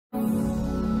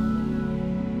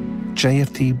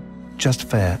JFD, just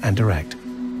fair and direct.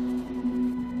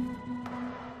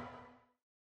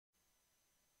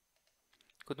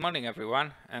 Good morning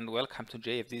everyone and welcome to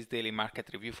JFD's daily market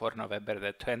review for November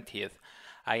the 20th.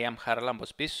 I am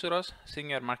Charalambos Pissouros,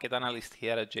 senior market analyst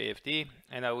here at JFD,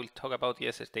 and I will talk about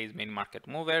yesterday's main market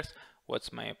movers,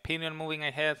 what's my opinion moving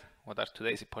ahead, what are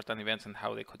today's important events and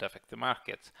how they could affect the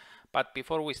markets. But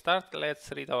before we start,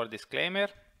 let's read our disclaimer.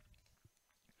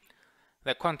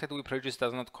 The content we produce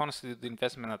does not constitute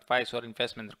investment advice or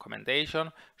investment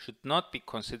recommendation, should not be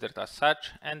considered as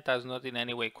such, and does not in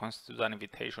any way constitute an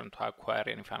invitation to acquire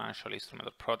any financial instrument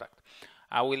or product.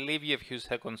 I will leave you a few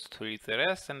seconds to read the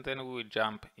rest and then we will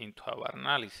jump into our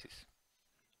analysis.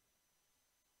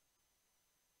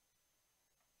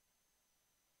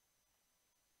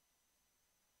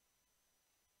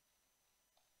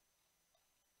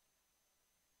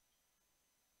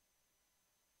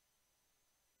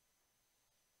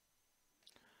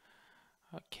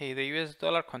 Okay, the US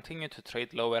dollar continued to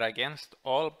trade lower against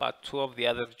all but two of the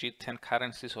other G10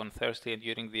 currencies on Thursday and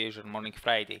during the Asian morning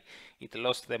Friday. It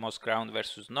lost the most ground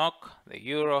versus NOK, the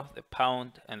Euro, the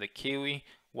Pound and the Kiwi,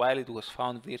 while it was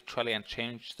found virtually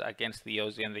unchanged against the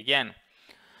Aussie and the Yen.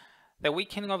 The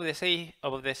weakening of the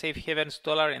safe havens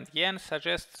dollar and yen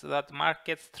suggests that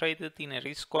markets traded in a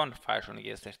risk-on fashion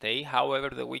yesterday. However,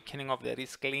 the weakening of the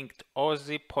risk-linked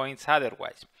Aussie points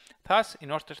otherwise. Thus, in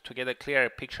order to get a clearer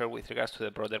picture with regards to the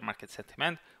broader market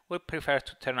sentiment, we prefer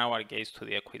to turn our gaze to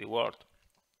the equity world.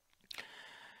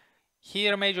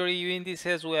 Here, major EU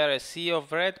indices were a sea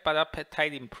of red, but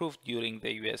appetite improved during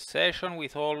the US session,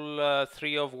 with all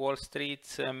three of Wall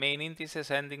Street's main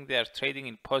indices ending their trading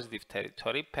in positive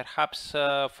territory, perhaps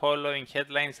following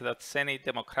headlines that Senate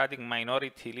Democratic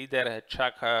Minority Leader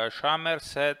Chuck Schumer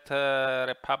said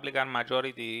Republican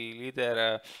Majority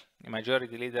Leader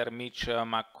Mitch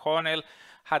McConnell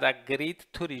had agreed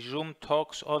to resume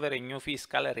talks over a new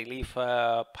fiscal relief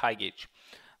package.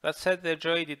 That said, the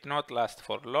joy did not last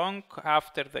for long.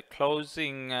 After the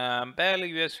closing bell,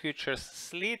 US futures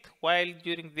slid, while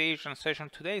during the Asian session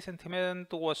today,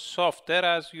 sentiment was softer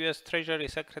as US Treasury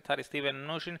Secretary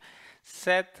Steven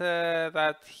said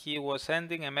that he was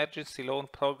ending emergency loan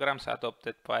programs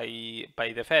adopted by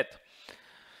the Fed.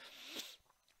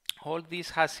 All this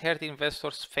has hurt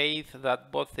investors' faith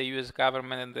that both the US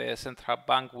government and the central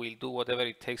bank will do whatever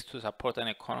it takes to support an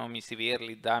economy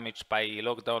severely damaged by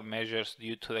lockdown measures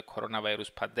due to the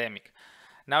coronavirus pandemic.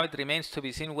 Now it remains to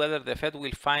be seen whether the Fed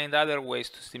will find other ways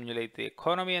to stimulate the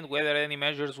economy and whether any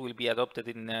measures will be adopted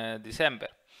in December.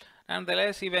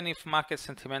 Nonetheless, even if market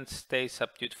sentiment stays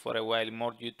subdued for a while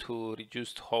more due to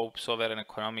reduced hopes over an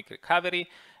economic recovery,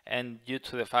 and due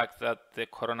to the fact that the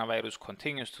coronavirus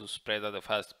continues to spread at a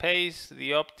fast pace,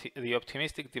 the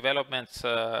optimistic developments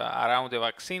around the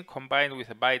vaccine combined with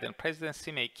the Biden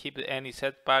presidency may keep any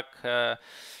setback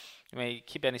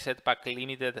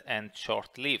limited and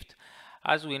short-lived.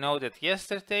 As we noted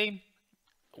yesterday,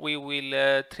 we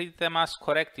will treat them as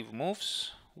corrective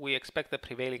moves. We expect the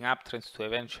prevailing uptrends to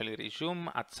eventually resume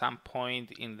at some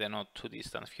point in the not too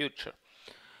distant future.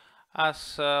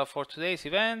 As for today's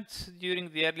events,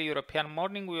 during the early European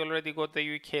morning, we already got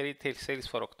the UK retail sales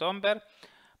for October.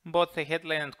 Both the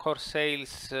headline and core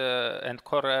sales and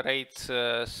core rates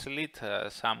slid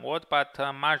somewhat, but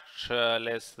much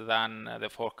less than the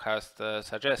forecast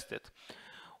suggested.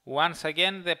 Once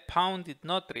again, the pound did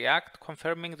not react,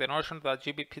 confirming the notion that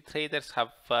GBP traders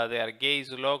have their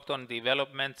gaze locked on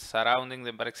developments surrounding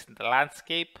the Brexit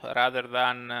landscape rather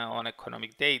than on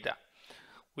economic data.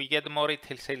 We get more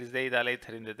retail sales data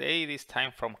later in the day, this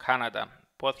time from Canada.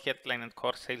 Both headline and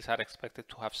core sales are expected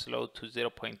to have slowed to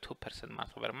 0.2%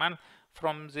 month over month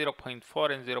from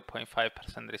 0.4 and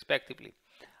 0.5% respectively.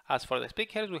 As for the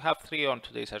speakers, we have three on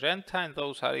today's agenda, and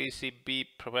those are ECB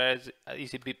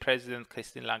President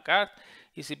Christine Lagarde,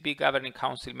 ECB Governing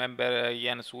Council member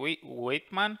Jens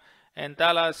Weidmann, and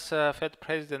Dallas Fed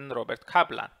President Robert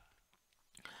Kaplan.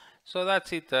 So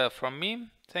that's it from me.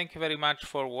 Thank you very much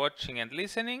for watching and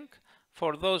listening.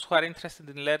 For those who are interested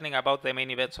in learning about the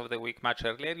main events of the week much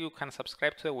earlier, you can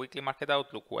subscribe to the Weekly Market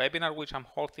Outlook webinar, which I'm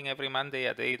holding every Monday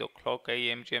at 8 o'clock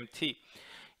AM GMT.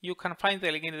 You can find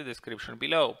the link in the description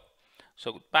below.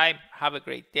 So goodbye, have a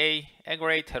great day, a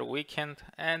greater weekend,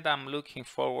 and I'm looking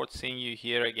forward to seeing you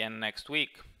here again next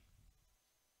week.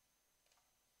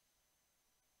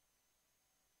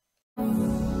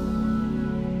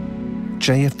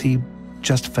 JFD,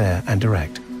 just fair and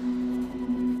direct.